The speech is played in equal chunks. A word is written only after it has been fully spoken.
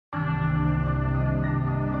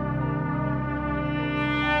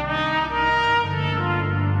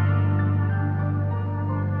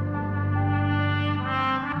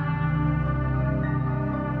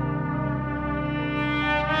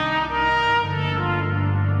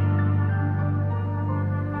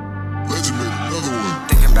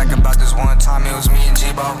was one time, it was me and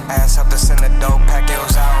G-Bo. Ass helped us in the dope pack, it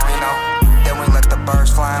was out in Reno. Then we let the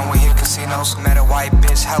birds fly and we hit casinos. Met a white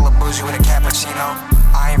bitch, hella bougie with a cappuccino.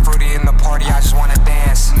 I ain't fruity in the party, I just wanna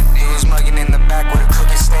dance. He was mugging in the back with a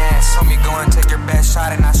crooked stance. Told me go and take your best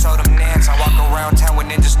shot and I showed him Nance. I walk around town with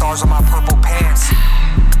ninja stars on my purple pants.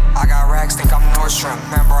 I got racks, think I'm Nordstrom.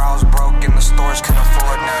 Remember I was broke in the stores, couldn't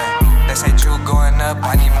afford none. They say Drew going up,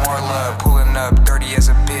 I need more love. Pulling up, dirty as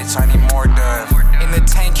a bitch, I need more dove. In the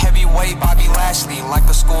tank, heavyweight, Bobby Lashley. Like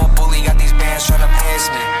a school bully, got these bands tryna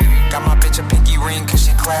pass me. Got my bitch a pinky ring cause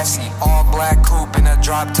she classy. All black coupe in a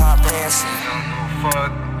drop top fancy. We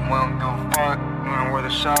don't give a fuck, we don't wear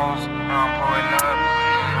the shows. Now I'm pulling up,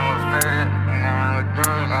 I was fed, now I look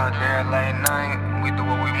good. Out there late night, we do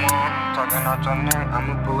what we want. Talking out your neck,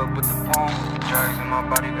 I'ma pull up with the phone. Drugs in my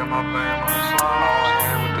body, got my blood moving slow. I was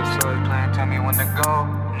here with the suds playing, tell me when to go.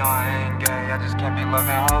 No, I ain't gay, I just can't be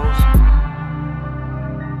loving hoes.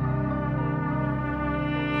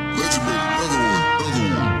 Let's make another one.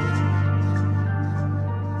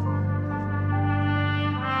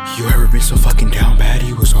 You ever been so fucking down bad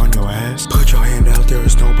he was on your ass? Put your hand out, there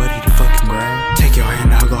was nobody to fucking grab. Take your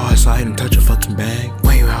hand out, go outside and touch a fucking bag.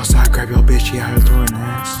 When you outside, grab your bitch, she out here throwing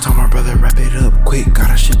ass. Tell my brother wrap it up quick,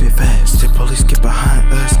 gotta ship it fast. The police get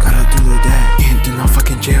behind us, gotta do the dash. You ain't do no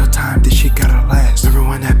fucking jail time, this shit gotta last. Remember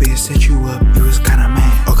when that bitch set you up, you was kinda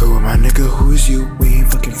mad. Okay, with my nigga, who is you? We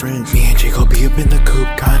ain't fucking friends. Me and Jake gon' be up in the coupe,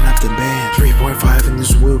 counting up the band. 3.5 in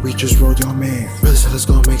this wood, we just rolled your man. Brother said let's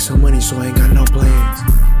go make some money, so I ain't got no plans.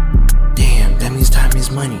 Damn, that means time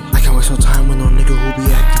is money. I can't waste no time with no nigga who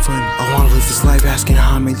be acting funny. I wanna live this life asking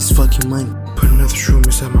how I made this fucking money. Put another shroom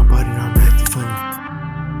inside my body, now I'm acting funny.